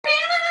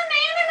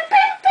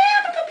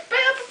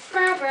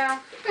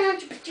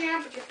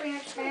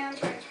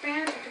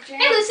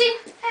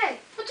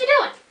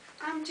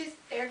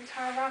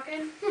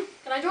talking.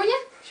 Can I join you?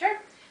 Sure.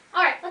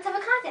 Alright, let's have a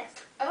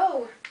contest.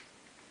 Oh,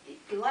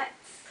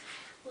 let's.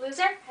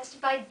 Loser has to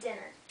buy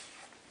dinner.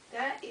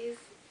 That is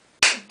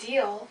a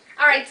deal.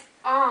 Alright,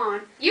 On.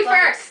 you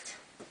like first.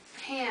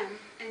 Ham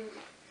and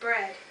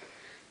bread.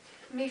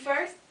 Me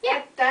first?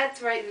 Yeah.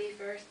 That's right, me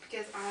first,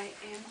 because I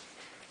am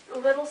a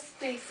little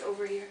space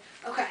over here.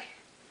 Okay.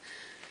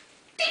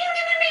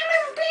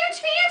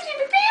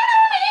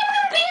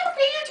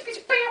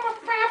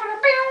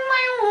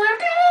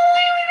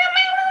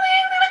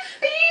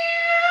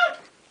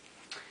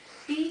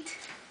 Beat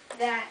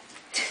that.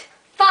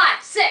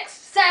 5, 6,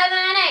 7,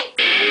 8.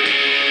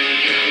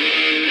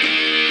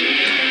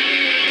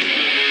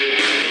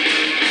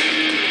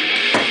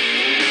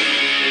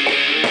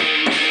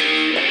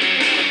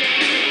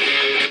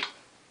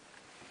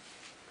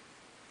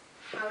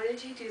 How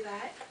did you do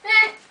that?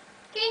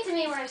 Came to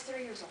me when I was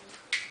 3 years old.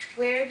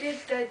 Where did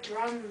the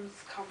drums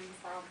come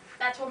from?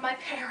 That's what my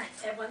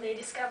parents said when they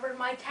discovered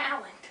my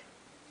talent.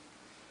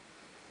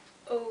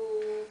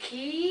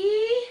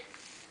 Okay.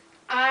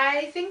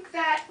 I think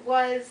that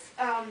was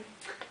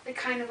like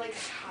kind of like a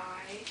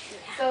tie.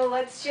 Yeah. So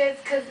let's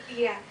just,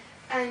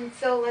 and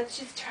so let's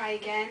just try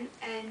again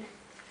and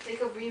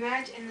make a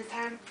rematch, and this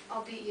time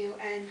I'll beat you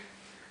and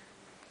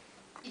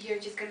you're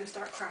just gonna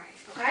start crying,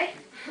 okay?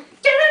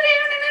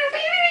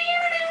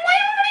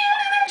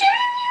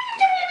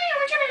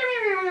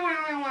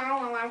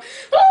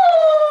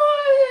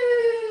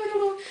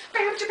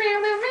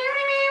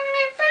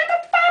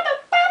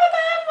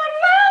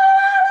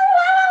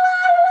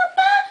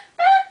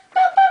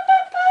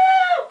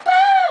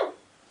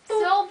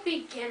 Still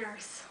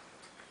beginners.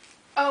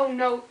 Oh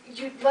no,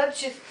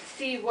 let's just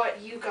see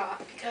what you got,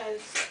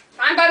 because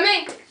Fine by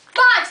me. 5,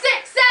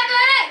 6, 7,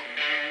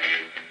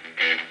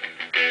 8.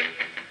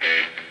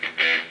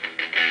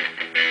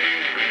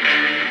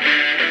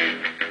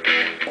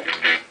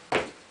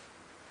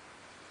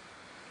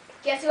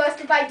 Guess who has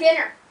to buy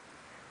dinner?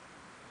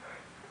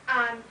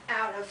 I'm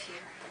out of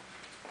here.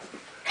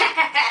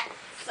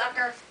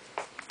 Sucker.